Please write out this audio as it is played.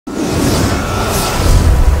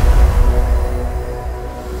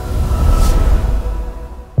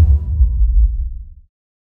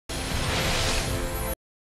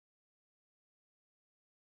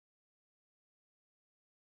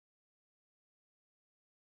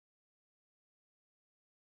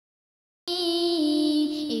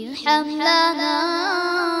ارحم لنا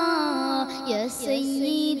يا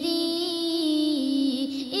سيدي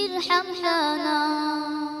ارحم لنا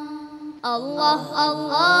الله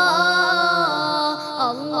الله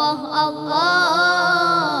الله الله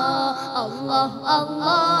الله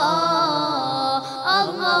الله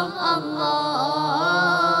الله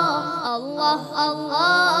الله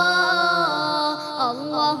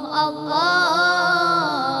الله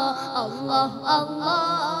الله الله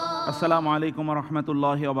আসসালামু আলাইকুম ওয়া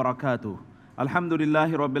রাহমাতুল্লাহি ওয়া বারাকাতুহু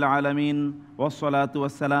আলহামদুলিল্লাহি রাব্বিল আলামিন ওয়াসসালাতু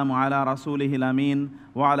ওয়াসসালামু আলা রাসূলিহিল আমিন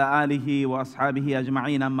ওয়া আলা আলিহি ওয়া আসহাবিহি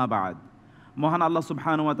আজমাইন আম্মা বা'দ। মহান আল্লাহ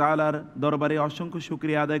সুবহানাহু ওয়া তাআলার দরবারে অসংখ্য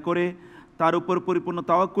শুকরিয়া আদায় করে, তার উপর পরিপূর্ণ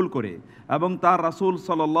তাওয়াক্কুল করে এবং তার রাসূল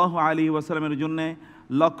সাল্লাল্লাহু আলাইহি ওয়াসাল্লামের জন্য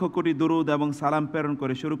লক্ষ কোটি দুরূদ এবং সালাম প্রেরণ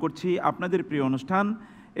করে শুরু করছি আপনাদের প্রিয় অনুষ্ঠান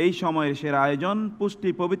এই সময়ের সেরা আয়োজন পুষ্টি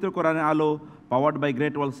পবিত্র কোরআনের আলো, powered by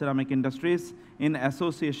great wall ceramic industries in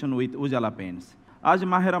association with উজালা পেইন্টস। আজ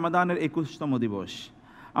মাহে রমাদানের 21তম দিবস।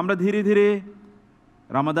 আমরা ধীরে ধীরে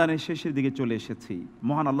রমাদানের শেষের দিকে চলে এসেছি।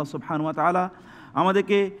 মহান আল্লাহ সুবহানাহু ওয়া তাআলা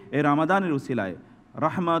আমাদেরকে এই রমাদানের উসিলায়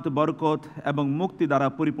রহমত, বরকত এবং মুক্তি দ্বারা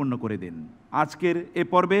পরিপূর্ণ করে দিন। আজকের এ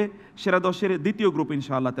পর্বে সেরা 10-এর দ্বিতীয় গ্রুপ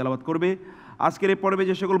ইনশাআল্লাহ তেলাওয়াত করবে। আজকের এই পর্বে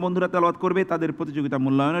যে সকল বন্ধুরা তেলাওয়াত করবে তাদের প্রতিযোগিতা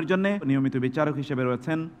মূল্যায়নের জন্য নিয়মিত বিচারক হিসেবে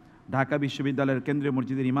রয়েছেন ঢাকা বিশ্ববিদ্যালয়ের কেন্দ্রীয়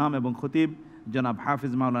মসজিদের ইমাম এবং খতিব জনাব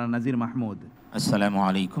হাফিজ মাওলানা নাজির মাহমুদ। আসসালামু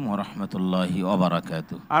আলাইকুম ওয়া রাহমাতুল্লাহি ওয়া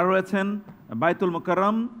বারাকাতুহু। আর রয়েছেন বাইতুল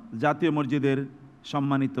মুকাররম জাতীয় মসজিদের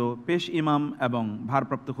সম্মানিত পেশ ইমাম এবং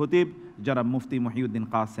ভারপ্রাপ্ত খতিব জনাব মুফতি মহিউদ্দিন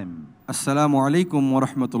কাসেম। আসসালামু আলাইকুম ওয়া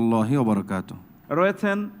রাহমাতুল্লাহি ওয়া বারাকাতুহু।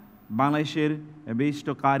 রয়েছেন বাংলাদেশের বিশিষ্ট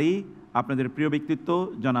কারি, আপনাদের প্রিয় ব্যক্তিত্ব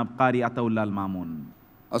জনাব কারি আতাউল্লাহ আল মামুন।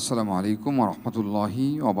 আসসালামু আলাইকুম ওয়া রাহমাতুল্লাহি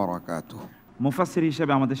ওয়া বারাকাতুহু। মুফাসসির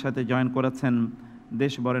হিসেবে আমাদের সাথে জয়েন করেছেন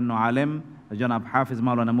দেশ বরেণ্য আলেম জনাব হাফিজ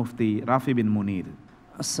মাওলানা মুফতি রাফি বিন মুনির।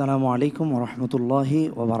 আসসালামু আলাইকুম ওয়া রাহমাতুল্লাহি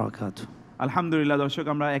ওয়া বারাকাতুহু। আলহামদুলিল্লাহ দর্শক,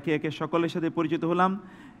 আমরা একে একে সকলের সাথে পরিচিত হলাম।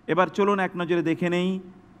 এবার চলুন এক নজরে দেখে নেই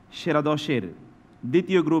সেরা 10-এর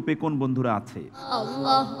দ্বিতীয় গ্রুপে কোন বন্ধুরা আছে।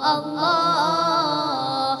 আল্লাহ আল্লাহ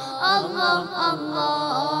আল্লাহ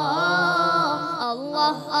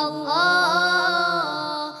আল্লাহ আল্লাহ।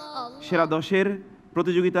 সেরা 10-এর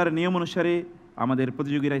প্রতিযোগিতার নিয়ম অনুসারে আমাদের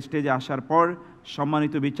প্রতিযোগীরা স্টেজে আসার পর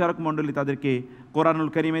সম্মানিত বিচারক মণ্ডলী তাদেরকে কোরআনুল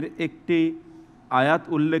কারীমের একটি আয়াত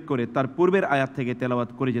উল্লেখ করে তার পূর্বের আয়াত থেকে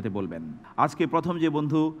তেলাওয়াত করে যেতে বলবেন। আজকে প্রথম যে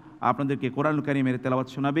বন্ধু আপনাদেরকে কোরআনুল কারীমের তেলাওয়াত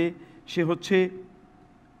শোনাবে সে হচ্ছে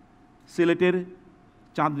সিলেটের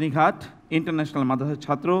চাঁদনীঘাট ইন্টারন্যাশনাল মাদ্রাসার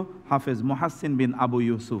ছাত্র হাফেজ মুহাসসিন বিন আবু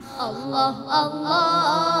ইউসুফ। আল্লাহ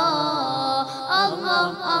আল্লাহ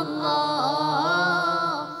আল্লাহ আল্লাহ।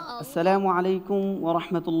 আসসালামু আলাইকুম ওয়া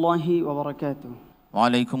রাহমাতুল্লাহি ওয়া বারাকাতুহু।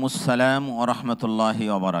 ওয়ালাইকুম আসসালাম ওয়া রাহমাতুল্লাহি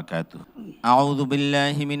ওয়া বারাকাতুহু। আউযু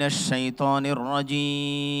বিল্লাহি মিনাশ শাইতানির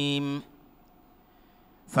রাজীম।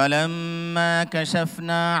 فلما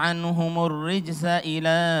كشفنا عنهم الرجز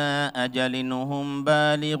إلى أجل هم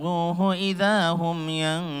بالغوه إذا هم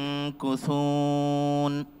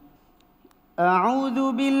ينكثون. أعوذ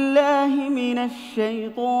بالله من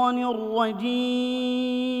الشيطان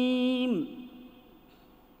الرجيم.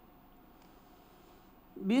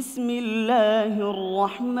 بسم الله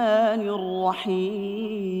الرحمن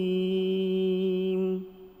الرحيم.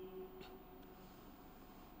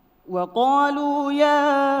 وقالوا يا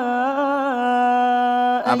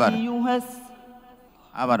أيها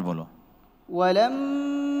আবার বলো।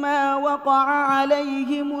 ولما وقع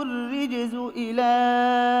عليهم الرجز إلى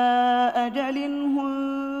أجل هم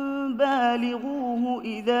بالغوه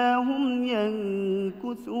إذا هم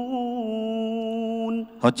ينكثون.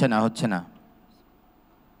 হচ্ছে না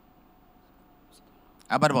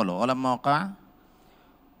আবার বলো।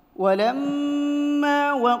 ولما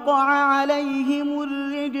وقع عليهم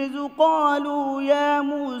الرجز قالوا يا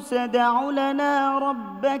موسى ادع لنا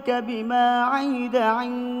ربك بما عهد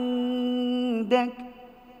عندك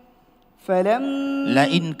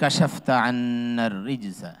لئن كشفت عنا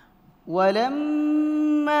الرجز.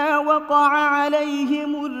 ولما وقع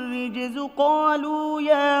عليهم الرجز قالوا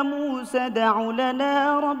يا موسى ادع لنا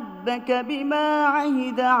ربك بما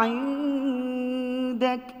عهد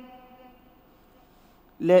عندك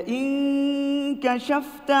لئن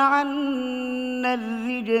كشفت عنا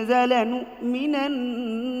الرجز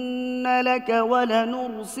لنؤمنن لك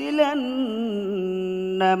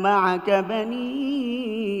ولنرسلن معك بني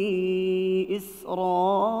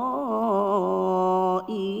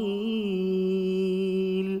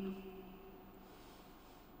إسرائيل.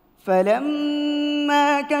 فلما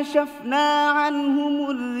كشفنا عنهم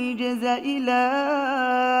الرجز إلى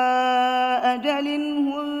أجل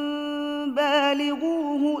هم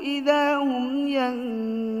بالغوه إذا هم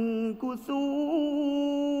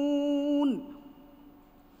ينكثون.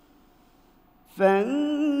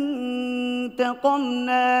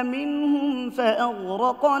 فانتقمنا منهم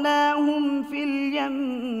فأغرقناهم في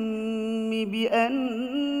اليم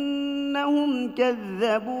بأنهم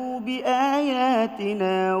كذبوا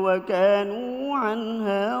بآياتنا وكانوا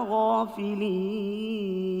عنها غافلين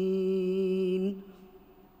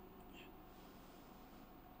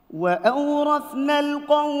وأورثنا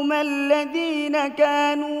القوم الذين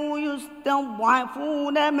كانوا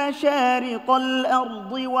يستضعفون مشارق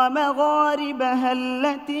الأرض ومغاربها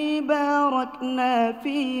التي باركنا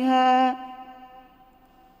فيها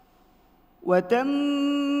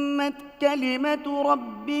وتمت كلمة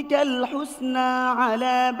ربك الحسنى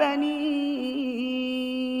على بني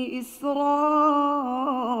إسرائيل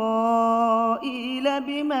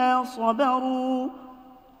بما صبروا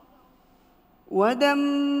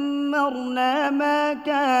ودمرنا ما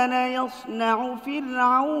كان يصنع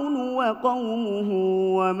فرعون وقومه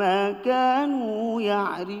وما كانوا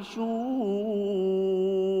يعرشون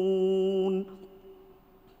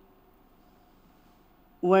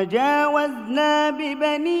وجاوزنا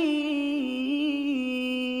ببني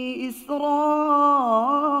إسرائيل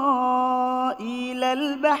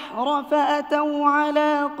البحر فأتوا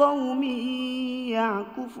على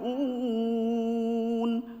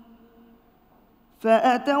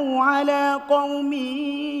قوم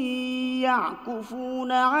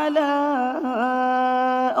يعكفون على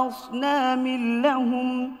أصنام لهم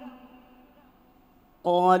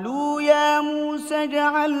قالوا يا موسى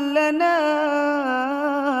اجعل لنا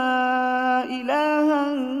إلها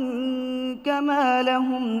كما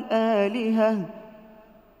لهم آلهة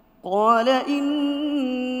قال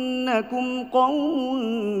إنكم قوم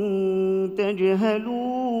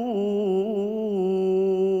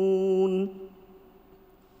تجهلون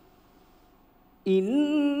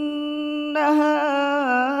إن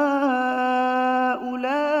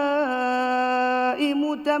هؤلاء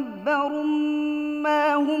متبر ما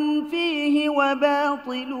هم فيه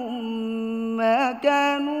وباطل ما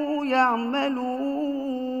كانوا يعملون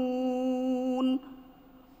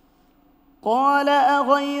قال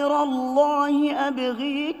أغير الله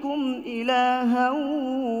أبغيكم إلها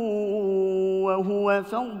وهو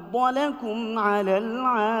فضلكم على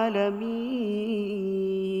العالمين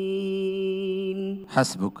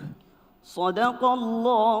حسبك صدق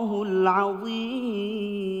الله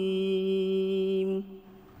العظيم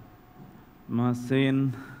মাহসিন,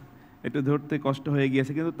 একটু ধরতে কষ্ট হয়ে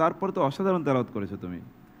গিয়েছে, কিন্তু তারপর তো অসাধারণ তেলাওয়াত করেছো তুমি,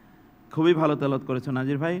 খুবই ভালো তেলাওয়াত করেছো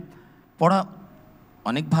নাজির ভাই। পড়া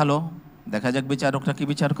অনেক ভালো, দেখা যাক বিচারকরা কি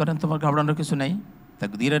বিচার করেন। তোমার ঘাবড়ানোর কিছু নেই,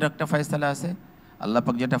 তাকদীরের একটা ফয়সালা আছে, আল্লাহ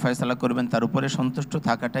পাক যেটা ফয়সালা করবেন তার উপরে সন্তুষ্ট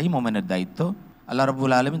থাকাটাই মোমেনের দায়িত্ব। আল্লাহ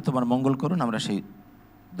রাব্বুল আলামিন তোমার মঙ্গল করুন, আমরা সেই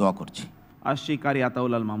দোয়া করছি। আসছি কারি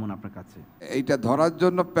আতাউল আল মামুন আপনার কাছে। এইটা ধরার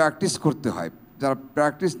জন্য প্র্যাকটিস করতে হয়। যারা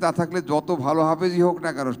প্র্যাকটিস না থাকলে যত ভালো হাফেজই হোক না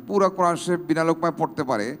কেন, পুরো কোরআন শরীফ বিনা লোকমায় পড়তে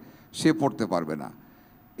পারে, সে পড়তে পারবে না।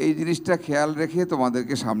 এই জিনিসটা খেয়াল রেখে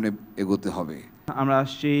তোমাদেরকে সামনে এগোতে হবে। আমরা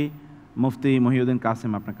আসছি মুফতি মহিউদ্দিন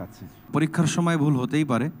কাসেম আপনার কাছে। পরীক্ষার সময় ভুল হতেই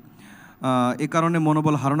পারে, এ কারণে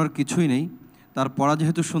মনোবল হারানোর কিছুই নেই। তার পড়া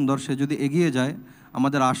যেহেতু সুন্দর, সে যদি এগিয়ে যায়,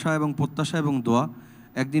 আমাদের আশা এবং প্রত্যাশা এবং দোয়া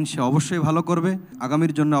একদিন সে অবশ্যই ভালো করবে।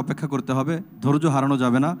 আগামীর জন্য অপেক্ষা করতে হবে, ধৈর্য হারানো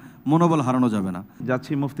যাবে না, মনোবল হারানো যাবে না।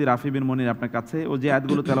 যাচ্ছি মুফতি রাফি বিন মনির আপনার কাছে। ও যে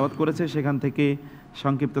আয়াতগুলো তেলাওয়াত করেছে সেখান থেকে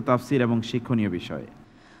সংক্ষিপ্ত তাফসির এবং শিক্ষণীয় বিষয়।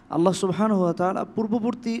 আল্লাহ সুবহানাহু ওয়া তাআলা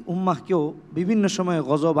পূর্ববর্তী উম্মাহকেও বিভিন্ন সময়ে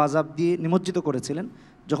গজব আযাব দিয়ে নিমজ্জিত করেছিলেন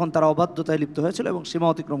যখন তারা অবাধ্যতায় লিপ্ত হয়েছিল এবং সীমা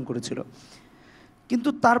অতিক্রম করেছিল। কিন্তু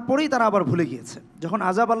তারপরেই তারা আবার ভুলে গিয়েছে। যখন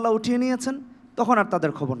আযাব আল্লাহ উঠিয়ে নিয়েছেন তখন আর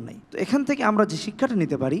তাদের খবর নাই। তো এখান থেকে আমরা যে শিক্ষাটা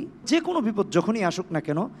নিতে পারি, যে কোনো বিপদ যখনই আসুক না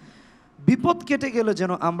কেন, বিপদ কেটে গেলে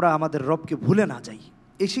যেন আমরা আমাদের রবকে ভুলে না যাই,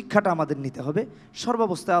 এই শিক্ষাটা আমাদের নিতে হবে।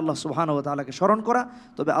 সর্বাবস্থায় আল্লাহ সুবহানাহু ওয়া তাআলাকে স্মরণ করা,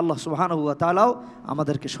 তবে আল্লাহ সুবহানাহু ওয়া তাআলাও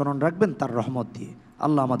আমাদেরকে স্মরণ রাখবেন তার রহমত দিয়ে।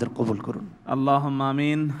 আল্লাহ আমাদের কবুল করুন, আল্লাহুম্মা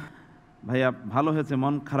আমিন। ভাইয়া ভালো হয়েছে,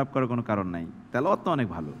 মন খারাপ করার কোনো কারণ নাই, তেলাওয়াত তো অনেক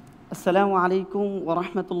ভালো। আসসালামু আলাইকুম ওয়া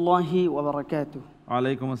রাহমাতুল্লাহি ওয়া বারাকাতুহু।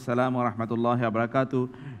 ওয়ালাইকুম আসসালাম ওয়া রাহমাতুল্লাহি ওয়া বারাকাতুহু।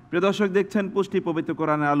 প্রিয় দর্শক, দেখছেন পুষ্টি পবিত্র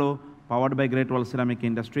কোরআনের আলো, powered by great wall ceramic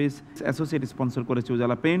industries, associate sponsor করেছে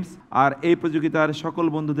উজালা পেইন্টস। আর এই প্রতিযোগিতার সকল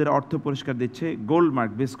বন্ধুদের অর্থ পুরস্কার দিচ্ছে gold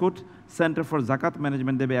mark biscuit. Centre for জাকাত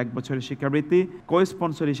ম্যানেজমেন্ট দেবে 1 বছরের শিক্ষাবৃত্তি। কো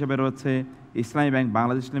স্পন্সর হিসেবে রয়েছে ইসলামী ব্যাংক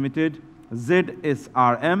বাংলাদেশ লিমিটেড,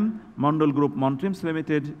 ZSRM, মন্ডল গ্রুপ মন্ট্রিমস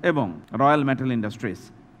লিমিটেড এবং royal metal industries.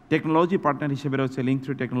 Technology partner হিসেবে রয়েছে লিঙ্ক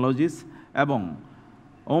থ্রু টেকনোলজিস এবং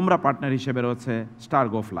ওমরা পার্টনার হিসেবে রয়েছে স্টার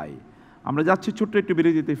গো ফ্লাই। আমরা যাচ্ছি ছোট্ট একটু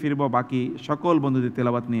বিরতিতে, ফিরবো বাকি সকল বন্ধুদের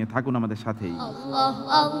তেলাওয়াত নিয়ে। থাকুন আমাদের সাথেই। আল্লাহ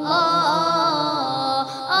আল্লাহ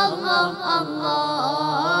আল্লাহ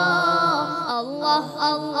আল্লাহ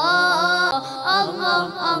আল্লাহ আল্লাহ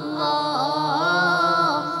আল্লাহ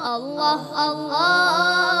আল্লাহ আল্লাহ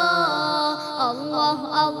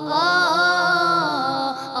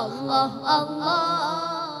Allah Allah.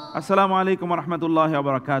 আসসালামু আলাইকুম রহমতুল্লাহ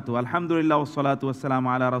বারাকাতু। আলহামদুলিল্লাহ ওয়াসসালাতু ওয়াসসালামু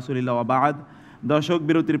আলা রাসূলিল্লাহ ওয়া বা'দ। দর্শক,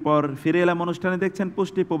 বিরতির পর ফিরে এলাম অনুষ্ঠানে। দেখছেন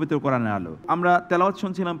পুষ্টি পবিত্র কোরআনের আলো। আমরা তেলাওয়াত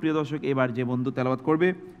শুনছিলাম। প্রিয় দর্শক, এবার যে বন্ধু তেলাওয়াত করবে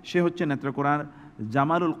সে হচ্ছে নেত্রকোনার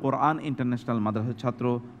জামালুল কোরআন ইন্টারন্যাশনাল মাদ্রাসার ছাত্র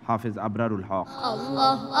হাফেজ আবরারুল হক।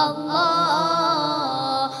 Allah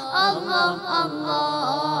Allah Allah Allah.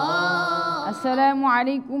 السلام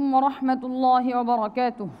عليكم ورحمة الله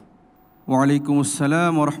وبركاته. وعليكم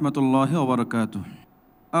السلام ورحمة الله وبركاته.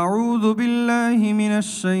 أعوذ بالله من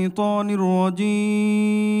الشيطان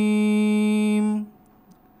الرجيم.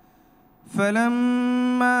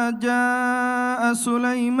 فلما جاء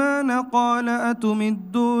سليمان قال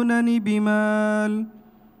أتمدونني بمال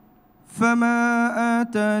فما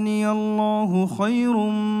آتاني الله خير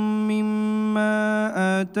مما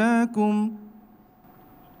آتاكم.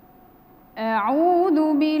 أعوذ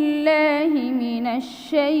بالله من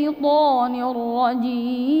الشيطان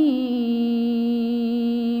الرجيم.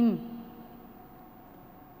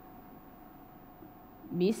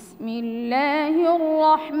 بسم الله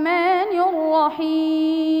الرحمن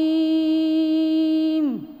الرحيم.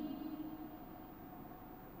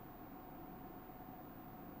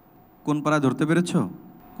 কোন পাড়ায় ধরতে পেরেছো?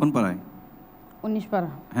 কোন পাড়ায়? 19 পারা।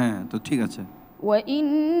 হ্যাঁ, তো ঠিক আছে।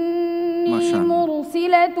 وإني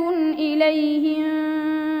مرسلة إليهم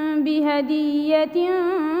بهدية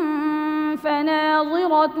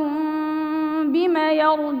فناظرة بما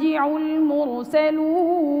يرجع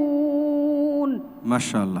المرسلون. ما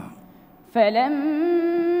شاء الله.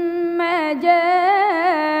 فلما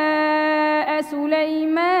جاء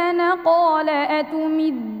سليمان قال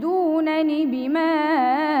أتمدونني بمال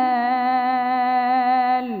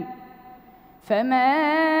فما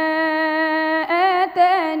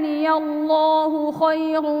آتاني الله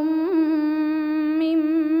خير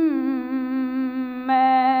مما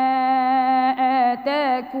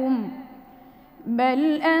آتاكم بل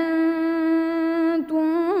أنتم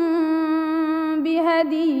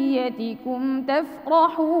بهديتكم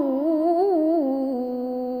تفرحون.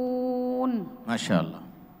 ما شاء الله.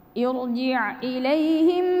 ارجع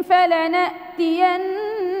إليهم فلنأتينهم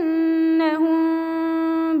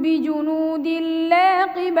بجنود لا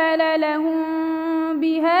قبل لهم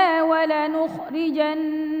بها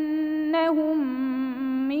ولنخرجنهم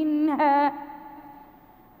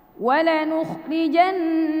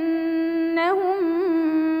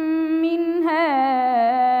منها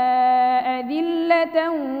أذلة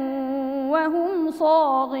وهم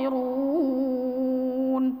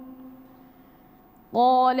صاغرون.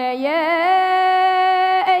 قال يا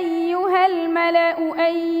أيها الملأ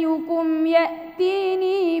أيكم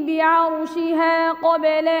يأتيني بعرشها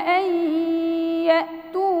قبل أن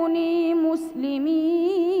يأتوني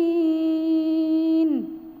مسلمين.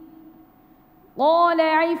 قال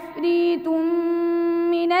عفريت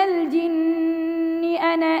من الجن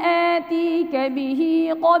أنا آتيك به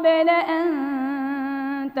قبل أن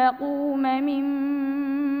تقوم من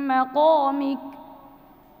مقامك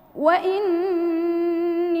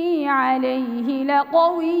وإني عليه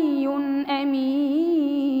لقوي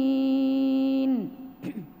أمين.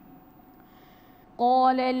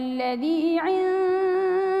 قال الذي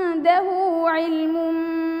عنده علم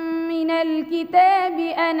من الكتاب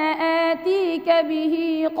أنا آتيك به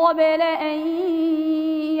قبل أن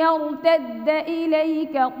يرتد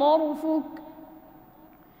إليك طرفك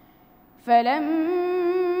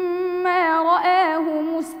فلما رآه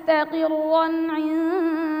مستقرا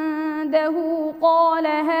عنده قال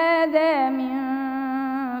هذا من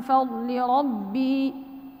فضل ربي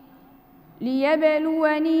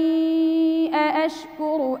ليبلوني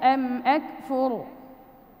أأشكر أم أكفر.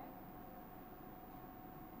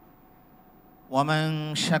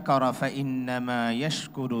 ومن شكر فإنما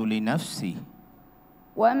يشكر لنفسه.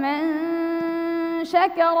 ومن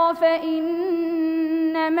شكر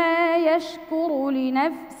فإنما يشكر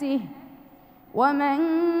لنفسه ومن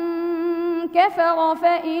كفر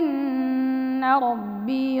فإن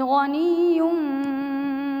ربي غني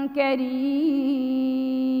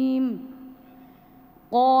كريم.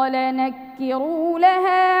 قال نكروا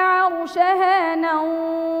لها عرشها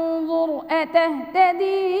ننظر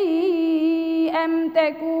أتهتدي أم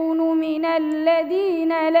تكون من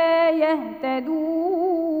الذين لا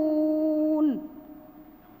يهتدون.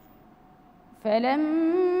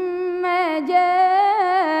 فلما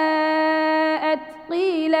جاءت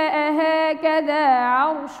قيل أهكذا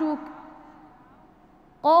عرشك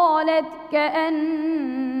قالت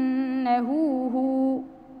كأنه هو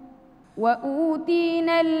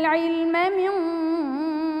وأوتينا العلم من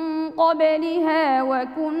قبلها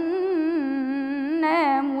وكنا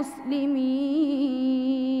مسلمين.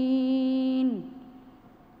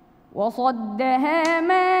 وصدها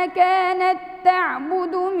ما كانت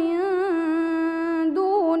تعبد من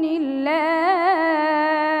دون الله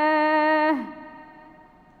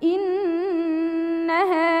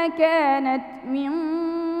إنها كانت من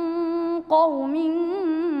قوم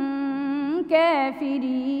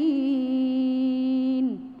كافرين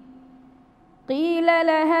قيل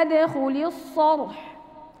لها ادخل الصرح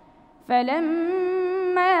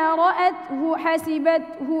فلما رأته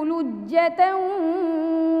حسبته لجة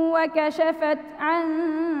وكشفت عن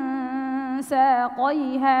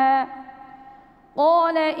ساقيها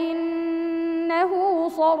قال إنه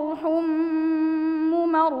صرح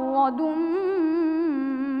ممرد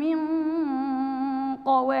من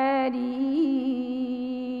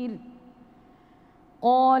قوارير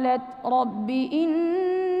قالت رب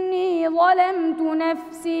إني ظلمت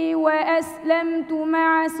نفسي وأسلمت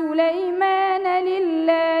مع سليمان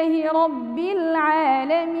لله رب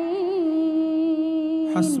العالمين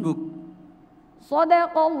حسبك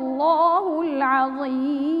صدق الله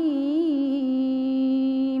العظيم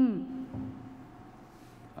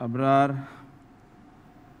আবরার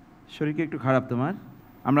শরীরকে একটু খারাপ তোমার।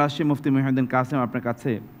 আমরা আসছি মুফতি মুহিউদ্দিন কাসেম আপনার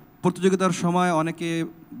কাছে। প্রতিযোগিতার সময় অনেকে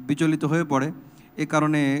বিচলিত হয়ে পড়ে, এ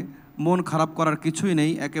কারণে মন খারাপ করার কিছুই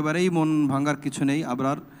নেই, একেবারেই মন ভাঙার কিছু নেই।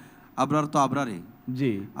 আবরার তো আবরারই।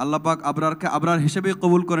 জি, আল্লাহ পাক আবরারকে আবরার হিসেবেই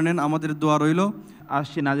কবুল করে নেন, আমাদের দোয়া রইল।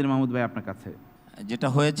 আসছি নাজির মাহমুদ ভাই আপনার কাছে। যেটা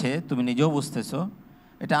হয়েছে তুমি নিজেও বুঝতেছো,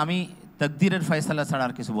 এটা আমি তাকদীরের ফয়সালা ছাড়া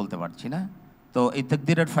আর কিছু বলতে পারছি না। তো এই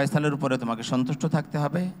তাকদীরের ফয়সালার উপরে তোমাকে সন্তুষ্ট থাকতে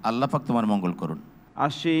হবে। আল্লাহ পাক তোমার মঙ্গল করুন।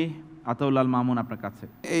 আসছি আতাউল্লাহ মামুন আপনার কাছে।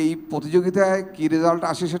 এই প্রতিযোগিতায় কী রেজাল্ট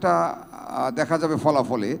আসে সেটা দেখা যাবে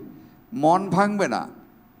ফলাফলে। মন ভাঙবে না,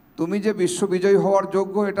 তুমি যে বিশ্ববিজয়ী হওয়ার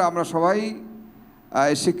যোগ্য এটা আমরা সবাই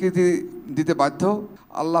স্বীকৃতি দিতে বাধ্য।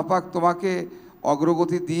 আল্লাহ পাক তোমাকে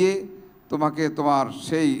অগ্রগতি দিয়ে তোমাকে তোমার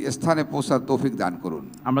সেই স্থানে পৌঁছার তৌফিক দান করুন।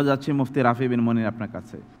 আমরা যাচ্ছি মুফতি রাফি বিন মনির আপনার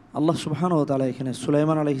কাছে। আল্লাহ সুবহানাহু ওয়া তাআলা এখানে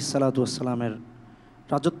সুলাইমান আলাইহিস সালাতু ওয়াস সালামের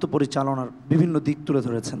রাজত্ব পরিচালনার বিভিন্ন দিক তুলে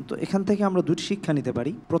ধরেছেন। তো এখান থেকে আমরা দুটি শিক্ষা নিতে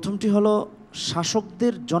পারি। প্রথমটি হলো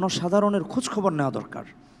শাসকদের জনসাধারণের খোঁজ খবর নেওয়া দরকার,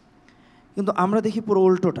 কিন্তু আমরা দেখি পুরো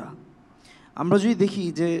উল্টোটা। আমরা যদি দেখি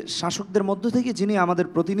যে শাসকদের মধ্য থেকে যিনি আমাদের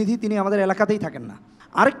প্রতিনিধি তিনি আমাদের এলাকাতেই থাকেন না।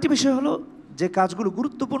 আরেকটি বিষয় হলো যে কাজগুলো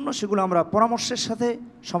গুরুত্বপূর্ণ সেগুলো আমরা পরামর্শের সাথে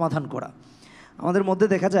সমাধান করা। আমাদের মধ্যে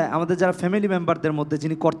দেখা যায় আমাদের যারা ফ্যামিলি মেম্বারদের মধ্যে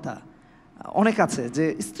যিনি কর্তা অনেক আছে যে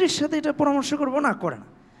স্ত্রীর সাথে এটা পরামর্শ করবো না, করে না।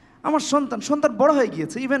 আমার সন্তান বড় হয়ে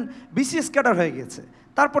গিয়েছে, ইভেন বিসিএস ক্যাডার হয়ে গিয়েছে,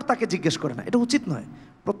 তারপর তাকে জিজ্ঞেস করে না, এটা উচিত নয়।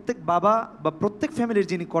 প্রত্যেক বাবা বা প্রত্যেক ফ্যামিলির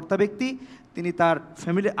যিনি কর্তা ব্যক্তি তিনি তার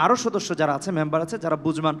ফ্যামিলির আরও সদস্য যারা আছে, মেম্বার আছে, যারা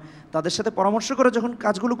বুঝবান তাদের সাথে পরামর্শ করে যখন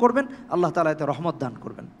কাজগুলো করবেন আল্লাহ তাআলা এতে রহমত দান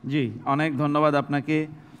করবেন। জি, অনেক ধন্যবাদ আপনাকে।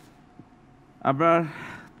 আবার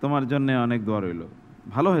তোমার জন্য অনেক দোয়া রইল।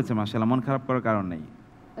 ভালো হয়েছে মাশাআল্লাহ, মন খারাপ করার কারণ নেই।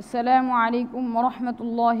 আসসালামু আলাইকুম ওয়া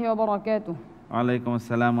রাহমাতুল্লাহি ওয়া বারাকাতুহু। ওয়ালাইকুম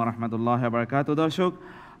আসসালাম ওয়া রাহমাতুল্লাহি ওয়া বারাকাতুহু। দর্শক,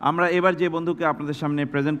 আমরা এবার যে বন্ধুকে আপনাদের সামনে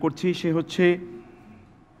প্রেজেন্ট করছি সে হচ্ছে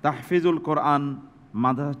তাহফিজুল কোরআন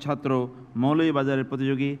মাদ্রাসা ছাত্র মৌলভীবাজারের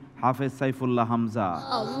প্রতিযোগী হাফেজ সাইফুল্লাহ হামজা।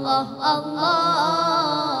 আল্লাহ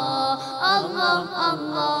আল্লাহ আল্লাহ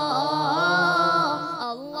আল্লাহ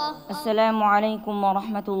আল্লাহ। আসসালামু আলাইকুম ওয়া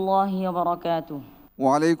রাহমাতুল্লাহি ওয়া বারাকাতুহু।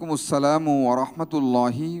 ওয়ালাইকুম আসসালাম ওয়া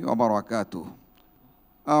রাহমাতুল্লাহি ওয়া বারাকাতুহু।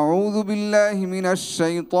 আউযু বিল্লাহি মিনাশ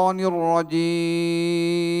শাইতানির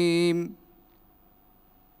রাজীম।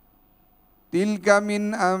 তিলকা মিন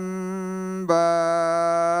আনবাইল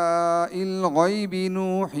গায়বি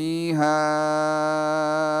নূহিহা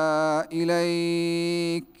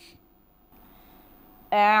ইলাইক।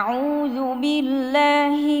 আউযু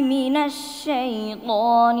বিল্লাহি মিনাশ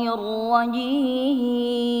শাইতানির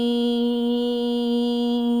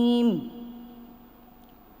রাজীম।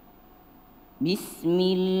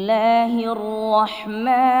 বিসমিল্লাহির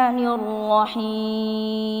রহমানির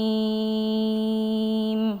রহিম।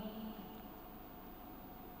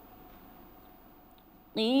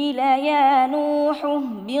 قيل يا نوح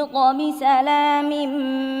اهبط بسلام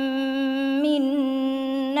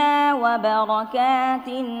منا وبركات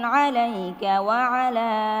عليك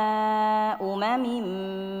وعلى أمم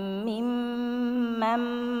ممن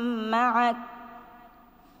معك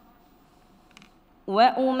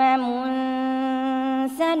وأمم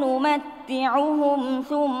سنمتعهم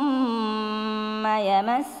ثم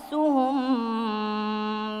يمسهم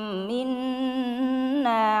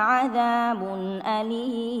منا عذاب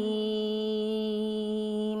أليم.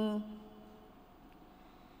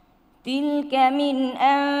 تلك من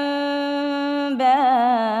أنباء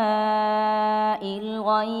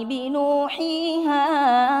الغيب نوحيها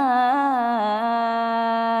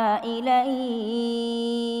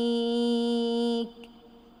إليك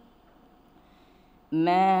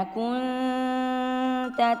ما كنت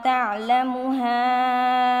تعلمها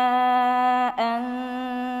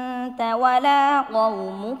أنت ولا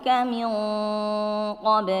قومك من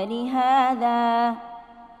قبل هذا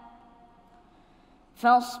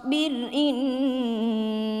فاصبر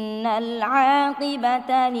إن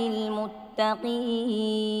العاقبة للمتقين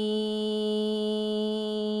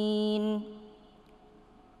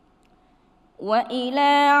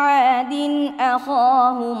وإلى عاد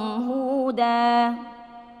أخاهم هودا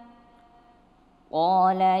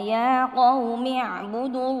قال يا قوم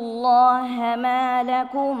اعبدوا الله ما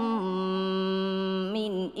لكم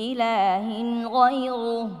من إله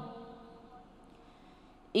غيره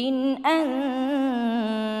إن أنتم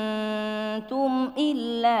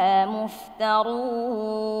إلا مفترون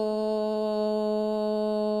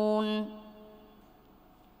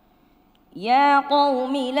يا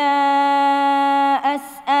قوم لا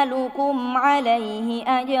أسألكم عليه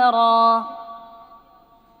أجرا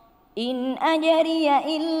إن أجري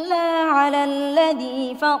إلا على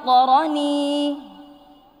الذي فطرني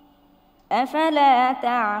أفلا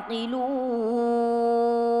تعقلون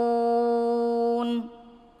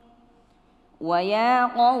ويا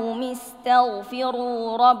قوم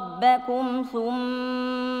استغفروا ربكم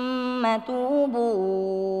ثم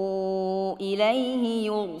توبوا إليه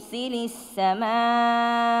يرسل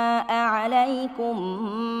السماء عليكم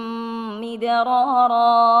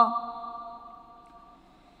مدرارا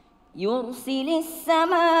يرسل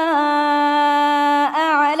السماء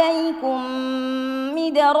عليكم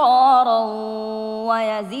مدرارا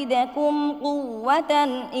ويزدكم قوة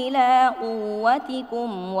إلى قوتكم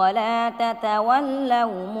ولا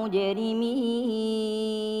تتولوا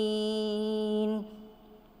مجرمين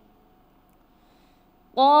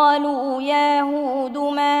قالوا يا هود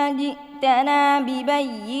ما جئتنا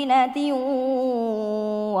ببينة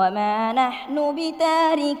وما نحن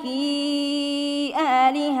بتاركي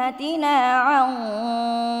آلهتنا عن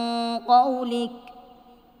قولك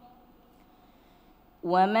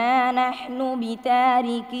وما نحن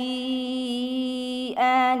بتاركي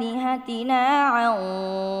آلهتنا عن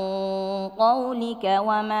قولك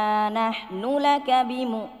وما نحن لك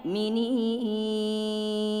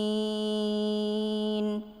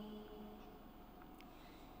بمؤمنين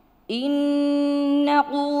إن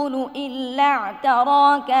نقول إلا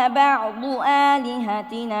اعتراك بعض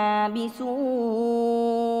آلهتنا بسوء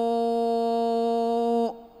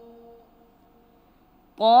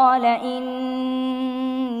قال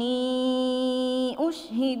إني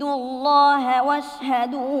أشهد الله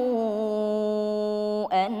واشهدوا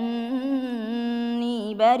أني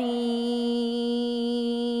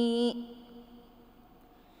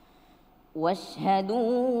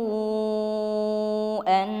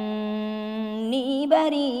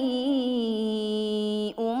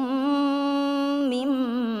بريء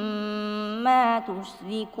مما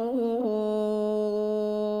تشركون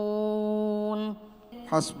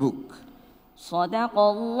حسبك صدق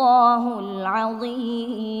الله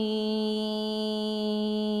العظيم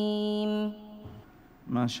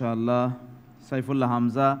মাশাআল্লাহ। সাইফুল্লাহ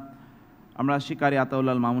হামজা, আমরা শিকারী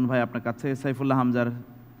আতাউল্লাহ মামুন ভাই আপনার কাছে সাইফুল্লাহ হামজার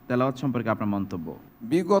তেলাওয়াত সম্পর্কে আপনার মন্তব্য।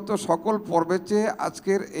 বিগত সকল পর্বের চেয়ে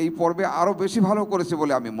আজকের এই পর্বে আরও বেশি ভালো করেছে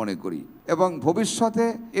বলে আমি মনে করি এবং ভবিষ্যতে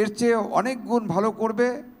এর চেয়ে অনেক গুণ ভালো করবে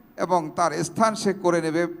এবং তার স্থান সে করে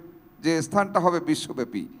নেবে, যে স্থানটা হবে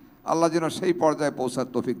বিশ্বব্যাপী। আল্লাহ যেন সেই পর্যায়ে পৌঁছার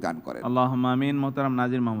তৌফিক দান করেন। আল্লাহুম্মা আমিন। মোহতারাম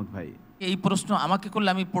নাজির মাহমুদ ভাই, এই প্রশ্ন আমাকে করলে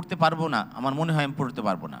আমি পড়তে পারবো না, আমার মনে হয় আমি পড়তে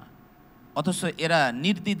পারবো না, অথচ এরা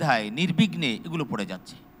নির্দ্বিধায় নির্বিঘ্নে এগুলো পড়ে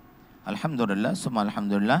যাচ্ছে। আলহামদুলিল্লাহ সুম্মা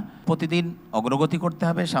আলহামদুলিল্লাহ। প্রতিদিন অগ্রগতি করতে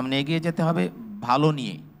হবে, সামনে এগিয়ে যেতে হবে ভালো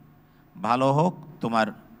নিয়ে। ভালো হোক তোমার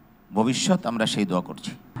ভবিষ্যৎ, আমরা সেই দোয়া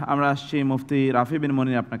করছি। আমরা আসছি মুফতি রাফি বিন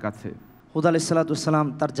মনির আপনার কাছে। হুদ আলাইহিসসালাম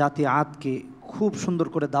তার জাতি আদকে খুব সুন্দর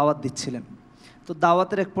করে দাওয়াত দিচ্ছিলেন। তো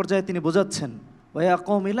দাওয়াতের এক পর্যায়ে তিনি বোঝাচ্ছেন, ওয়া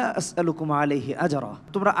কওমি লা আসআলুকুম আলাইহি আজরা,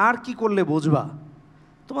 তোমরা আর কি করলে বুঝবা,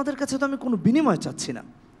 তোমাদের কাছে তো আমি কোনো বিনিময় চাচ্ছি না।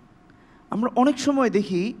 আমরা অনেক সময়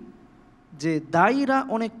দেখি যে দায়ীরা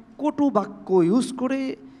অনেক কটু বাক্য ইউজ করে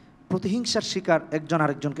প্রতিহিংসার শিকার একজন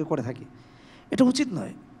আরেকজনকে করে থাকে। এটা উচিত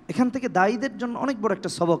নয়। এখান থেকে দায়ীদের জন্য অনেক বড় একটা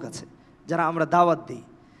সবক আছে। যারা আমরা দাওয়াত দিই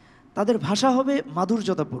তাদের ভাষা হবে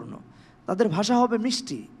মাধুর্যতাপূর্ণ, তাদের ভাষা হবে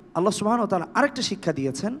মিষ্টি। আল্লাহ সুবহানাহু ওয়া তাআলা আরেকটা শিক্ষা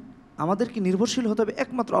দিয়েছেন, আমাদেরকে নির্ভরশীল হতে হবে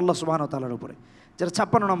একমাত্র আল্লাহ সুবহানাহু ওয়া তাআলার উপরে। যারা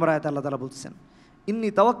 56 নম্বর আয়াতে আল্লাহ তাআলা বলছেন, ইন্নী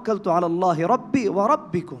তাওয়াক্কালতু আলাল্লাহি রাব্বি ওয়া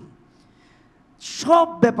রাব্বিকুম। সব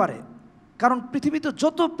ব্যাপারে, কারণ পৃথিবীতে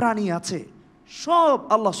যত প্রাণী আছে সব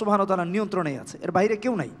আল্লাহ সুবহানাহু ওয়া তাআলার নিয়ন্ত্রণেই আছে, এর বাইরে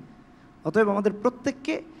কেউ নাই। অতএব আমাদের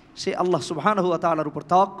প্রত্যেককে সেই আল্লাহ সুবহানাহু ওয়া তাআলার উপর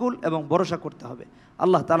তাওয়াক্কুল এবং ভরসা করতে হবে।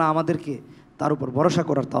 আল্লাহ তাআলা আমাদেরকে তার উপর ভরসা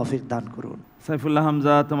করার তৌফিক দান করুন। সাইফুল্লাহ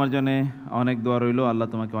হামজা, তোমার জন্য অনেক দোয়া রইল, আল্লাহ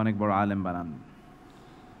তোমাকে অনেক বড় আলেম বানান।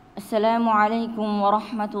 السلام عليكم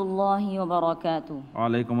ورحمة الله وبركاته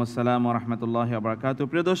ওয়ালাইকুম আসসালাম ওয়া রাহমাতুল্লাহি ওয়া বারাকাতুহু।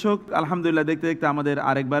 প্রিয় দর্শক, আলহামদুলিল্লাহ দেখতে দেখতে আমাদের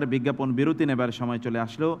আরেকবার বিজ্ঞাপন বিরতি নেবার সময় চলে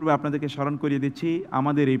আসলো। আপনাদেরকে স্মরণ করিয়ে দিচ্ছি,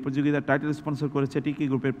 আমাদের এই প্রতিযোগিতার টাইটেল স্পন্সর করেছে টিকি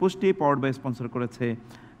গ্রুপের পুষ্টি, পাওয়ার্ড বাই স্পন্সর করেছে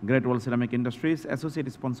গ্রেট ওয়াল সিরামিক ইন্ডাস্ট্রিজ, অ্যাসোসিয়েট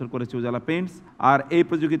স্পন্সর করেছে উজালা পেইন্টস। আর এই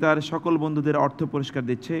প্রতিযোগিতার সকল বন্ধুদের অর্থ পুরস্কার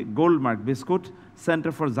দিচ্ছে gold mark biscuit,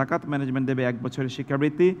 centre for জাকাত ম্যানেজমেন্ট দেবে 1 বছরের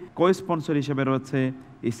শিক্ষাবৃত্তি। কো স্পন্সর হিসেবে রয়েছে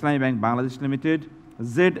ইসলামী ব্যাংক বাংলাদেশ লিমিটেড,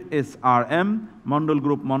 ZSRM, মন্ডল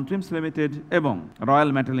গ্রুপ মন্ট্রিমস লিমিটেড এবং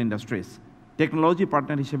royal metal industries. Technology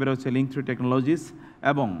partner হিসেবে রয়েছে লিঙ্ক থ্রু টেকনোলজিস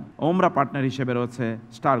এবং ওমরা পার্টনার হিসেবে রয়েছে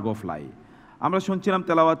স্টার গো ফ্লাই। আমরা শুনছিলাম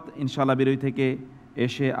তেলাওয়াত, ইনশাআল্লাহ বিরতি থেকে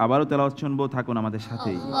এসে আবারও তেলাওয়াত শুনবো, থাকুন আমাদের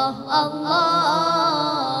সাথেই।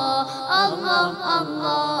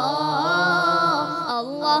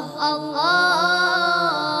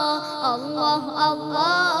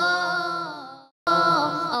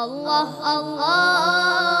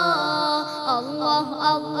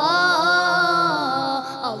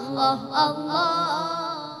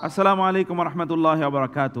 আসসালামু আলাইকুম ওয়া রাহমাতুল্লাহি ওয়া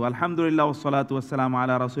বারাকাতুহু। আলহামদুলিল্লাহ ওয়াসসালাতু ওয়াসসালামু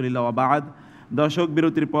আলা রাসূলিল্লাহ ওয়া বা'দ। দর্শক,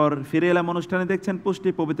 বিরতির পর ফিরে এলাম অনুষ্ঠানে, দেখছেন পুষ্টি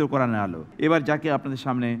পবিত্র কোরআনের আলো। এবার যাকে আপনাদের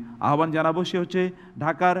সামনে আহ্বান জানাবো সে হচ্ছে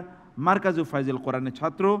ঢাকার মার্কাজু ফাইজুল কোরআনের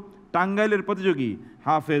ছাত্র, টাঙ্গাইলের প্রতিযোগী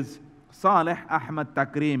হাফেজ সালেহ আহমদ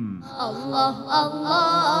তাকরিম। আল্লাহ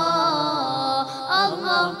আল্লাহ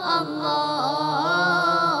আল্লাহ আল্লাহ।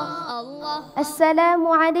 আসসালামু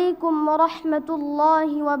আলাইকুম ওয়া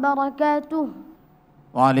রাহমাতুল্লাহি ওয়া বারাকাতুহু।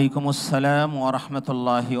 وعليكم السلام ورحمة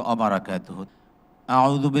الله وبركاته.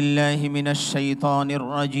 أعوذ بالله من الشيطان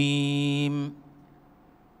الرجيم.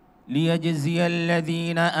 ليجزي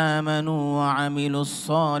الذين آمنوا وعملوا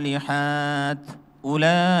الصالحات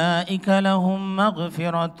أولئك لهم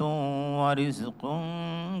مغفرة ورزق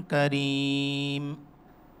كريم.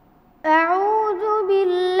 أعوذ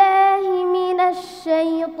بالله من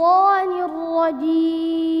الشيطان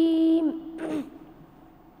الرجيم.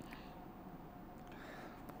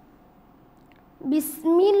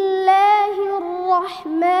 بسم الله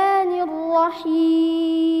الرحمن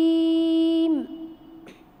الرحيم.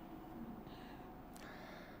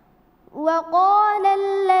 وقال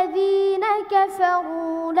الذين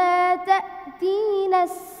كفروا لا تأتينا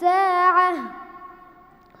الساعة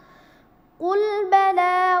قل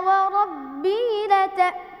بلى وربي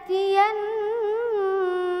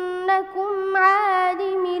لتأتينكم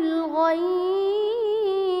عالم الغيب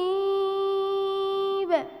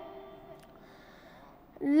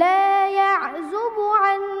لا يعزب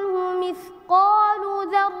عنه مثقال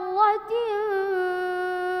ذرة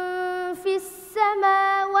في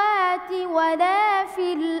السماوات ولا في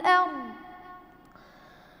الأرض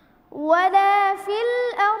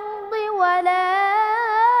ولا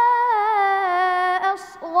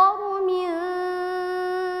أصغر من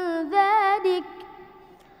ذلك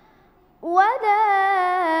ولا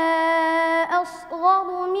أصغر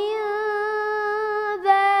من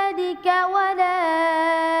ذلك ولا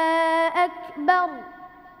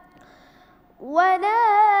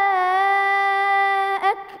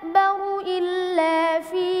أكبر إلا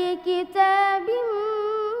في كتاب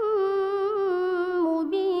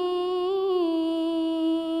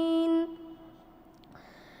مبين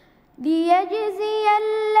ليجزي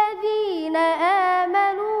الذين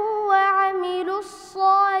آمنوا وعملوا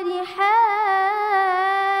الصالحات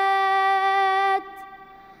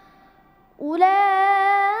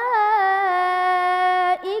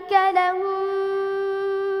أولئك لهم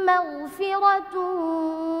مغفرة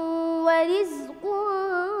ورزق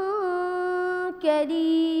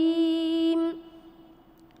كريم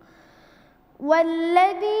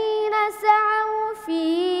والذين سعوا في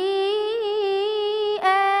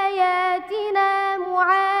آياتنا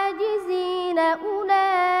معاجزين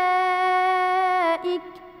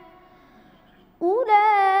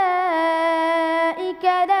أولئك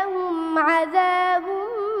لهم عذاب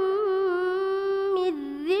من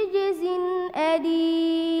رجز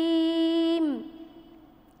أليم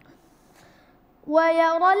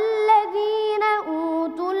ويرى الذين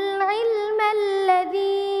أوتوا العلم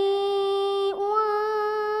الذي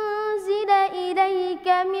أنزل إليك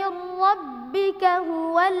من ربك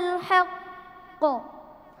هو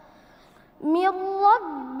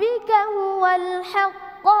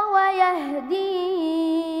الحق ويهدي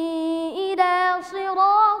إلى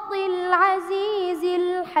صراط العزيز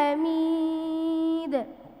الحميد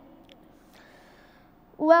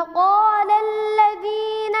وقال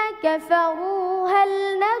الذين كفروا هل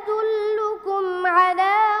ندلكم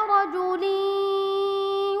على رجل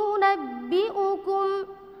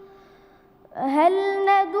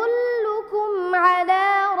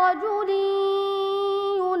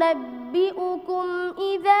ينبئكم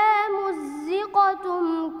إذا مزقتم واتخذتم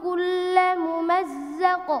كل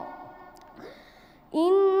ممزق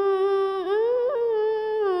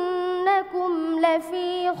إنكم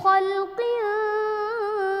لفي خلق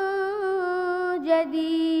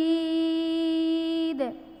جديد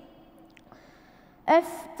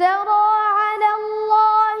أفترى على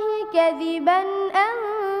الله كذبا أم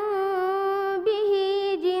به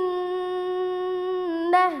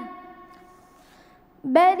جنة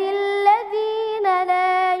بل الذين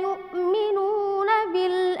لا يؤمنون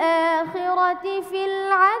بالآخرة في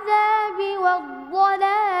العذاب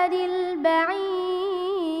والضلال البعيد.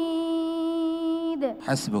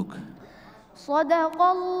 حسبك. صدق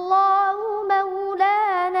الله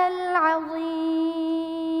مولانا العظيم.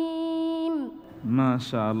 ما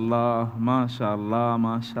شاء الله ما شاء الله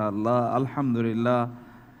ما شاء الله الحمد لله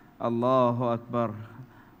আল্লাহ আকবার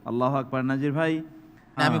আল্লাহ আকবার। নাজির ভাই,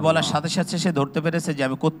 আমি বলার সাথে সাথে সে ধরতে পেরেছে যে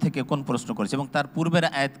আমি কোত্থেকে কোন প্রশ্ন করেছি এবং তার পূর্বের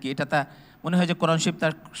আয়াত কি, এটা তা মনে হয় যে কোরআন শরীফ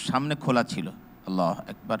তার সামনে খোলা ছিল। আল্লাহ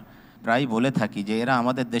একবার প্রায় বলে থাকি যে এরা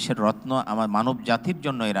আমাদের দেশের রত্ন, আমার মানব জাতির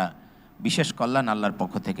জন্য এরা বিশেষ কল্যাণ আল্লাহর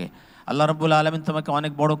পক্ষ থেকে। আল্লাহ রাব্বুল আলামিন তোমাকে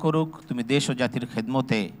অনেক বড় করুক, তুমি দেশ ও জাতির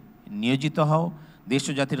খেদমতে নিয়োজিত হও, দেশ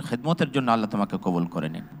ও জাতির খেদমতের জন্য আল্লাহ তোমাকে কবুল করে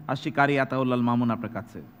নিন। আসি কারি আতাউল্লাহ মামুন আপনার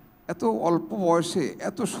কাছে। এত অল্প বয়সে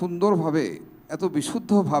এত সুন্দরভাবে, এত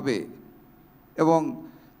বিশুদ্ধভাবে এবং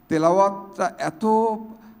তেলাওয়াতটা এত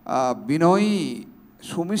বিনয়ী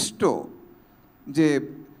সুমিষ্ট যে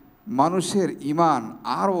মানুষের ঈমান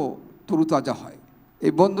আরও তরুতাজা হয়।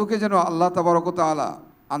 এই বন্ধুকে যেন আল্লাহ তাবারক ওয়া তাআলা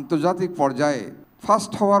আন্তর্জাতিক পর্যায়ে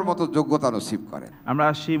ফার্স্ট হওয়ার মতো যোগ্যতা নসিব করেন। আমরা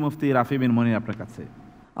আসি মুফতি রাফি বিন মনির আপনার কাছে।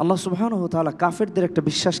 আল্লাহ সুবহানাহু ওয়া তাআলা কাফেরদের একটা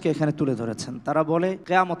বিশ্বাসকে এখানে তুলে ধরেছেন। তারা বলে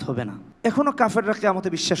কিয়ামত হবে না। এখনো কাফেররা কিয়ামতে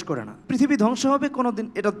বিশ্বাস করে না, পৃথিবী ধ্বংস হবে কোনোদিন,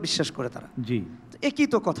 এটা বিশ্বাস করে তারা। জি, একই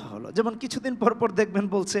তো কথা হলো। যেমন কিছুদিন পর পর দেখবেন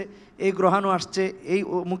বলছে এই গ্রহাণু আসছে, এই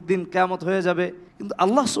অমুক দিন কিয়ামত হয়ে যাবে। কিন্তু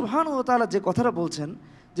আল্লাহ সুবহানাহু ওয়া তাআলা যে কথাটা বলছেন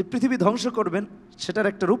যে পৃথিবী ধ্বংস করবেন, সেটার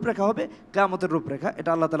একটা রূপরেখা হবে কিয়ামতের রূপরেখা। এটা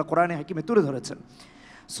আল্লাহ তাআলা কোরআনে হাকিমে তুলে ধরেছেন।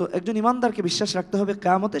 সো একজন ইমানদারকে বিশ্বাস রাখতে হবে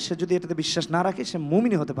কিয়ামতে। সে যদি এটাতে বিশ্বাস না রাখে সে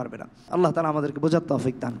মুমিনই হতে পারবে না। আল্লাহ তাআলা আমাদেরকে বোঝার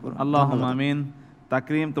তৌফিক দান করুন। আল্লাহুম্মা আমিন।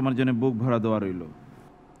 তাকরিম, তোমার জন্য বুক ভরা দোয়া রইল।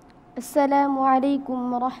 আসসালামু আলাইকুম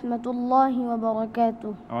ওয়া রাহমাতুল্লাহি ওয়া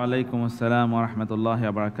বারাকাতুহু। ওয়া আলাইকুম আসসালাম ওয়া রাহমাতুল্লাহি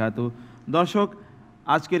ওয়া বারাকাতুহু। দর্শক,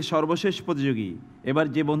 আজকের সর্বশেষ প্রতিযোগী, এবার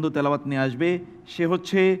যে বন্ধু তেলাওয়াত নিয়ে আসবে সে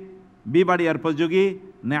হচ্ছে বিবাড়িয়ার প্রতিযোগী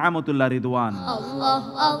নেয়ামতুল্লাহ রিদওয়ান। আল্লাহ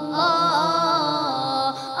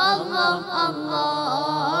আল্লাহ আল্লাহ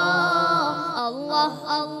আল্লাহ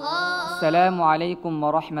আল্লাহ। আসসালামু আলাইকুম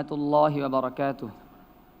ওয়া রাহমাতুল্লাহি ওয়া বারাকাতুহু।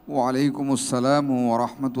 ওয়া আলাইকুম আসসালাম ওয়া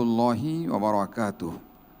রাহমাতুল্লাহি ওয়া বারাকাতুহু।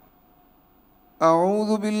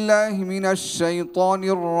 আউযু বিল্লাহি মিনাশ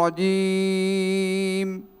শাইতানির রাজীম।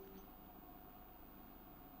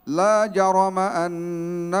 لا جرم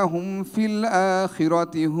أنهم في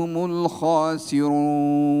الآخرة هم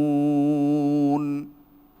الخاسرون.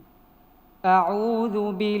 أعوذ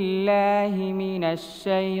بالله من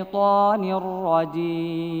الشيطان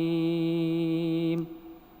الرجيم.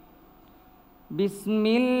 بسم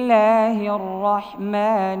الله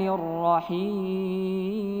الرحمن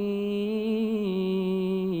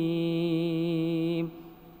الرحيم.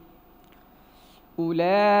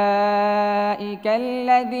 أولئك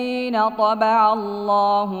الذين طبع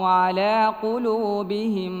الله على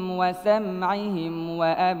قلوبهم وسمعهم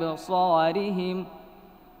وأبصارهم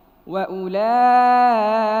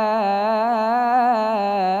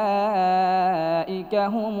وأولئك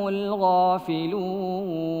هم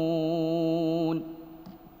الغافلون.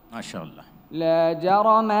 ما شاء الله. لا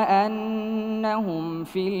جرم أنهم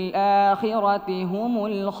في الآخرة هم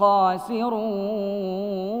الخاسرون.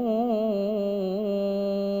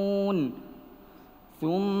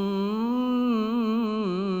 ثم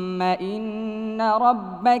إن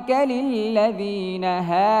ربك للذين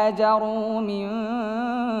هاجروا من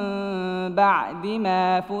بعد ما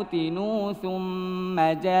فتنوا ثم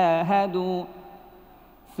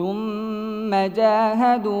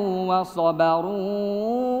جاهدوا وصبروا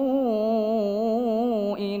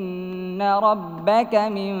إن ربك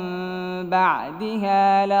من بعدها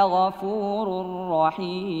لغفور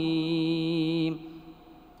رحيم.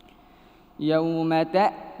 يوم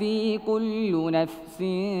تأتي كل نفس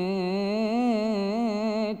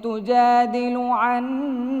تجادل عن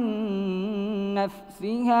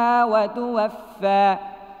نفسها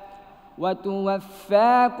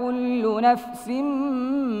وتوفى كل نفس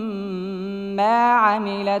ما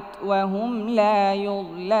عملت وهم لا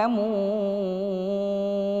يظلمون.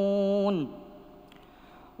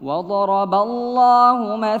 وضرب الله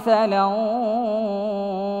مثلا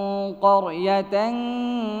قرية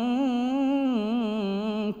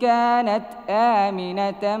كانت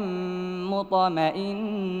آمنة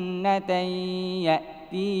مطمئنة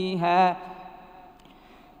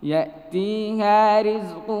يأتيها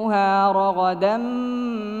رزقها رغدا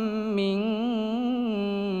من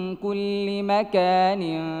كل مكان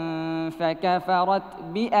فكفرت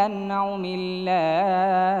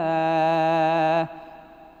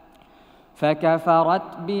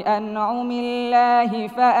بأنعم الله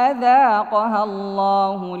فأذاقها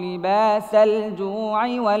الله لباس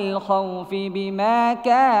الجوع والخوف بما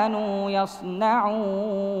كانوا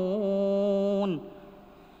يصنعون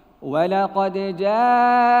ولقد جاءهم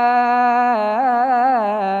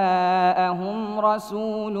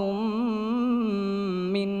رسول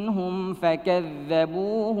منهم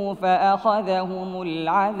فكذبوه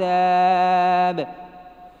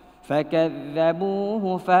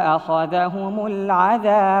فأخذهم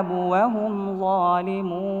العذاب وهم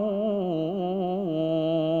ظالمون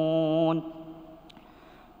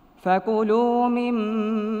فكلوا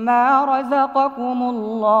مما رزقكم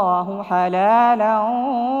الله حلالا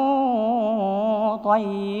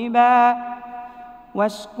طيبا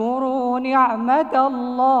واشكروا نعمة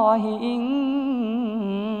الله إن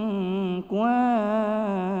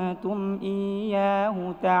كنتم إياه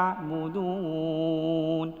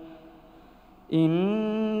تعبدون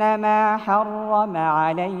إنما حرم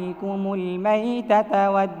عليكم الميتة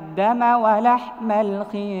والدم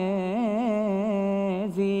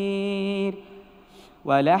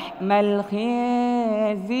ولحم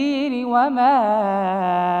الخنزير وما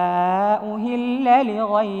أهل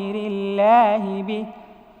لغير الله به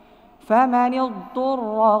فمن اضطر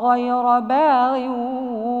غير باغ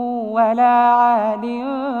ولا عاد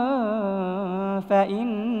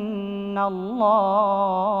فإن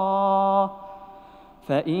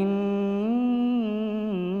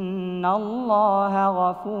الله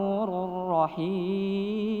غفور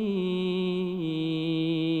رحيم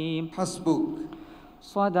حسبك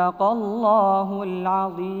صدق الله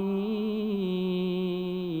العظيم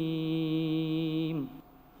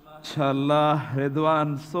মাশাআল্লাহ রেদওয়ান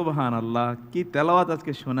সুবহানাল্লাহ কি তেলাওয়াত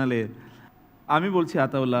আজকে শোনালে। আমি বলছি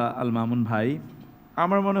আতাউল্লাহ আল মামুন ভাই,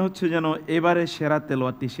 আমার মনে হচ্ছে যেন এবারে সেরা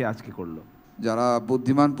তেলাওয়াতটি সে আজকে করলো। যারা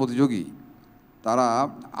বুদ্ধিমান প্রতিযোগী তারা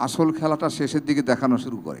আসল খেলাটা শেষের দিকে দেখানো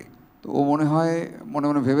শুরু করে, তো ও মনে হয় মনে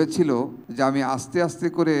মনে ভেবেছিল যে আমি আস্তে আস্তে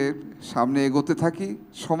করে সামনে এগোতে থাকি,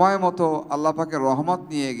 সময় মতো আল্লাহ পাকের রহমত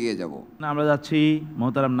নিয়ে এগিয়ে যাব। আমরা যাচ্ছি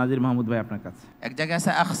মোহতারাম নাজির মাহমুদ ভাই আপনার কাছে। এক জায়গায়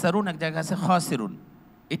আছে আখসারুন, এক জায়গায় আছে খাসিরুন,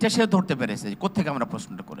 এটা সে ধরতে পেরেছে কোত্থেকে আমরা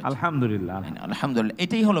প্রশ্নটা করেছি। আলহামদুলিল্লাহ আলহামদুলিল্লাহ,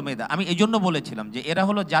 এটাই হলো মেধা। আমি এই জন্য বলেছিলাম যে এরা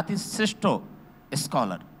হলো জাতির শ্রেষ্ঠ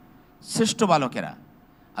স্কলার, শ্রেষ্ঠ বালকেরা।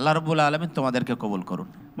 আল্লাহ রাব্বুল আলামিন তোমাদেরকে কবুল করুন।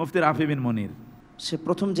 মুফতি রাফি বিন মনির সে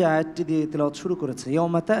প্রথম যে আয়াতটি দিয়ে তেলাওয়াত শুরু করেছে,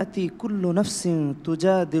 ইয়াউমা তা'তি কুল্লু নাফসিন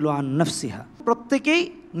তুজাদিলু আন নাফসিহা, প্রত্যেকেই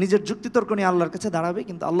নিজের যুক্তিতর্ক নিয়ে আল্লাহর কাছে দাঁড়াবে,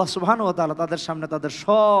 কিন্তু আল্লাহ সুবহানাহু ওয়া তাআলা তাদের সামনে তাদের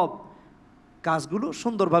সব কাজগুলো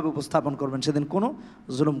সুন্দরভাবে উপস্থাপন করবেন, সেদিন কোনো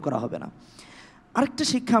জুলুম করা হবে না। আরেকটা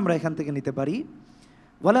শিক্ষা আমরা এখান থেকে নিতে পারি,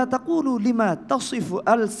 ওয়ালা তাকুলু লিমা তাসিফু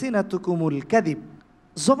আলসিনাতুকুমুল কাযিব,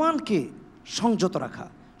 জবানকে সংযত রাখা,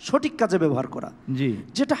 সঠিক কাজে ব্যবহার করা। জি,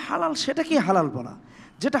 যেটা হালাল সেটাকে হালাল বলা,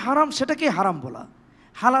 যেটা হারাম সেটাকে হারাম বলা,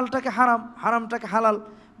 হালালটাকে হারাম, হারামটাকে হালাল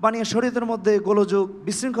বানিয়ে শরীয়তের মধ্যে গোলযোগ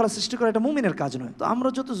বিশৃঙ্খলা সৃষ্টি করা এটা মুমিনের কাজ নয়। তো আমরা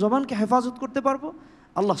যত জবানকে হেফাজত করতে পারবো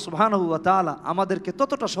আল্লাহ সুবহানাহু ওয়া তাআলা আমাদেরকে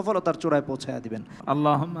ততটা সফলতার চূড়ায় পৌঁছায়া দিবেন।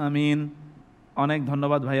 আল্লাহুম্মা আমিন। অনেক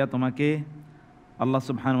ধন্যবাদ ভাইয়া তোমাকে, আল্লাহ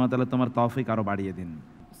সুবহানাহু ওয়া তাআলা তোমার তৌফিক আরো বাড়িয়ে দিন।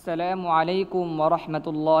 আসসালামু আলাইকুম ওয়া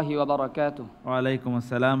রাহমাতুল্লাহি ওয়া বারাকাতুহু। ওয়া আলাইকুম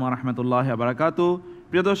আসসালাম ওয়া রাহমাতুল্লাহি ওয়া বারাকাতুহু।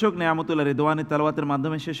 প্রিয় দর্শক, নিয়ামতুল্লাহ রিদওয়ানি তেলাওয়াতের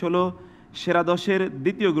মাধ্যমে শেষ হলো সেরা 10-এর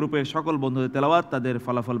দ্বিতীয় গ্রুপের সকল বন্ধুদের তেলাওয়াত। তাদের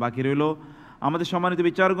ফলাফল বাকি রইল। আমাদের সম্মানিত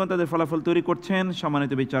বিচারকগণ তাদের ফলাফল তৈরি করছেন।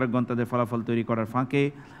 সম্মানিত বিচারকগণ তাদের ফলাফল তৈরি করার ফাঁকে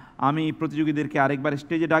আমি প্রতিযোগীদেরকে আরেকবার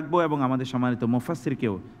স্টেজে ডাকবো এবং আমাদের সম্মানিত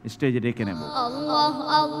মুফাসসিরকেও স্টেজে ডেকে নেব।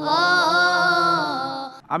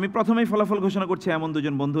 আমি প্রথমেই ফলাফল ঘোষণা করছি এমন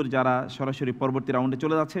দুজন বন্ধুর যারা সরাসরি পরবর্তী রাউন্ডে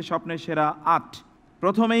চলে যাচ্ছে। স্বপ্নের সেরা 8,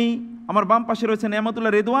 প্রথমেই আমার বাম পাশে রয়েছে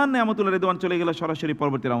নেয়ামতুল্লাহ রেদওয়ান। নেয়ামতুল্লাহ রেদওয়ান চলে গেল সরাসরি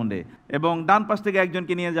পরবর্তী রাউন্ডে, এবং ডান পাশ থেকে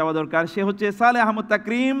একজনকে নিয়ে যাওয়া দরকার, সে হচ্ছে সালেহ আহমদ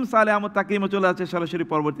তাকরিম। সালেহ আহমদ তাকরিমও চলে যাচ্ছে সরাসরি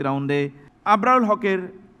পরবর্তী রাউন্ডে। আবরারুল হকের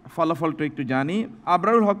ফলাফলটা একটু জানি।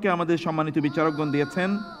 আবরারুল হককে আমাদের সম্মানিত বিচারকগণ দিয়েছেন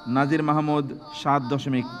নাজির মাহমুদ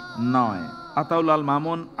 7.9, আতাউল্লাহ আল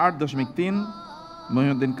মামুন 8.3,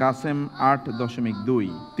 মহিউদ্দিন কাসেম 8.2,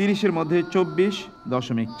 30-এর মধ্যে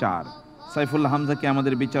 24.4। সাইফুল্লাহ হামজাকে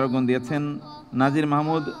আমাদের বিচারকগণ দিয়েছেন নাজির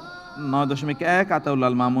মাহমুদ 9.1, আতাউল্লাহ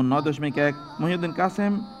আল মামুন 9.1, মহিউদ্দিন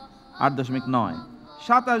কাসেম 8.9,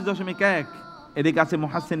 27.1। এদিকে আছে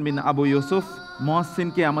মুহাসিন বিন আবু ইউসুফ।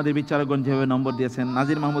 মুহাসিনকে আমাদের বিচারকগণ যেভাবে নম্বর দিয়েছেন,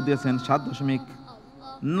 নাজির মাহমুদ দিয়েছেন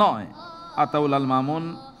 7.9, আতাউল আল মামুন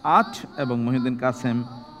 8 এবং মহিউদ্দিন কাসেম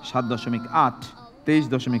 7.8,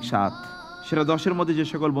 23.7। সেরা 10-এর মধ্যে যে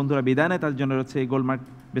সকল বন্ধুরা বিদায় নেয় তাদের জন্য রয়েছে গোল্ডমার্ক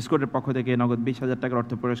বিস্কুটের পক্ষ থেকে নগদ 20,000 টাকার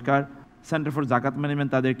অর্থ পুরস্কার। সেন্টার ফর জাকাত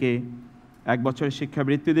ম্যানেজমেন্ট তাদেরকে 1 বছরের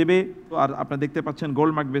শিক্ষাবৃত্তি দেবে। আর আপনারা দেখতে পাচ্ছেন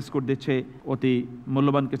গোল্ডমার্ক বিস্কুট দিচ্ছে অতি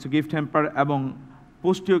মূল্যবান কিছু গিফট হ্যাম্পার, এবং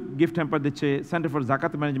পুষ্টিও গিফট হ্যাম্পার দিচ্ছে সেন্টার ফর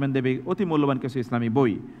জাকাত ম্যানেজমেন্ট দেবে অতি মূল্যবান কিছু ইসলামী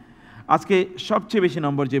বই। আজকে সবচেয়ে বেশি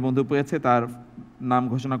নম্বর যে বন্ধু পেয়েছে তার নাম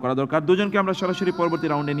ঘোষণা করা দরকার। দুজনকে আমরা সরাসরি পরবর্তী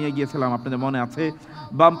রাউন্ডে নিয়ে গিয়েছিলাম, আপনাদের মনে আছে।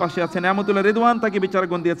 বাম পাশে আছেন নেয়ামতুল্লাহ রিদওয়ান, তাকে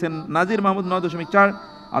বিচারকগণ দিয়েছেন নাজির মাহমুদ 9.4,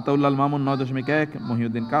 আতাউল্লাহ মামুন 9.1,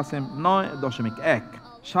 মহিউদ্দিন কাসেম 9.1,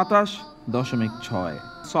 27.6।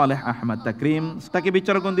 সালেহ আহমদ তাকরিম, তাকে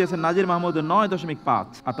বিচারকগণ দিয়েছেন নাজির মাহমুদ 9.5,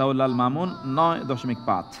 আতাউল্লাহ মামুন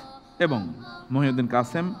 9.5 এবং মহিউদ্দিন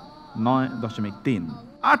কাসেম 9.3,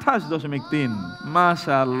 28.3।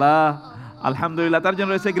 মাশাআল্লাহ, আলহামদুলিল্লাহ। তার জন্য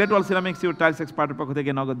রয়েছে গ্রেট ওয়াল সিরামিক্স ইউর টাইলস এক্সপার্টের পক্ষ থেকে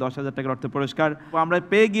নগদ 10,000 টাকার অর্থ পুরস্কার। আমরা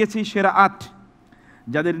পেয়ে গিয়েছি সেরা 8,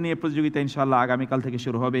 যাদের নিয়ে প্রতিযোগিতা ইনশাআল্লাহ আগামীকাল থেকে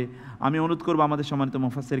শুরু হবে। আমি অনুরোধ করবো আমাদের সম্মানিত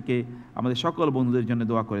মুফাসসিরকে আমাদের সকল বন্ধুদের জন্য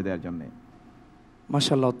দোয়া করে দেওয়ার জন্য।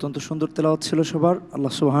 মাশাআল্লাহ, অত্যন্ত সুন্দর তেলাওয়াত ছিল সবার।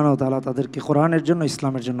 আল্লাহ সুবহানাহু ওয়া তাআলা তাদেরকে কোরআনের জন্য,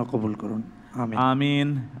 ইসলামের জন্য কবুল করুন, আমিন আমিন।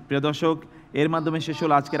 প্রিয় দর্শক, এর মাধ্যমে শেষ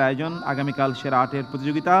হলো আজকের আয়োজন। আগামীকাল সেরা 8-এর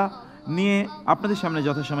প্রতিযোগিতা নিয়ে আপনাদের সামনে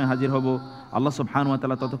যথাসময়ে হাজির হব। আল্লাহ সুবহানাহু ওয়া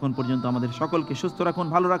তাআলা ততক্ষণ পর্যন্ত আমাদের সকলকে সুস্থ রাখুন,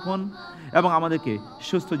 ভালো রাখুন এবং আমাদেরকে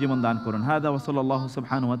সুস্থ জীবন দান করুন। হাদা ওয়া সাল্লাল্লাহু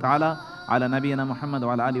সুবহানাহু ওয়া তাআলা আলা নাবিয়িনা মুহাম্মদ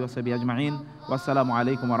ওয়া আলা আলিহি ওয়া সাহবিহি আজমাইন। ওয়া আসসালামু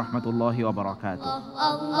আলাইকুম ওয়া রাহমাতুল্লাহি ওয়া বারাকাতুহু।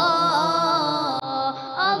 আল্লাহ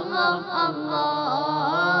আল্লাহ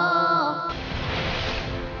আল্লাহ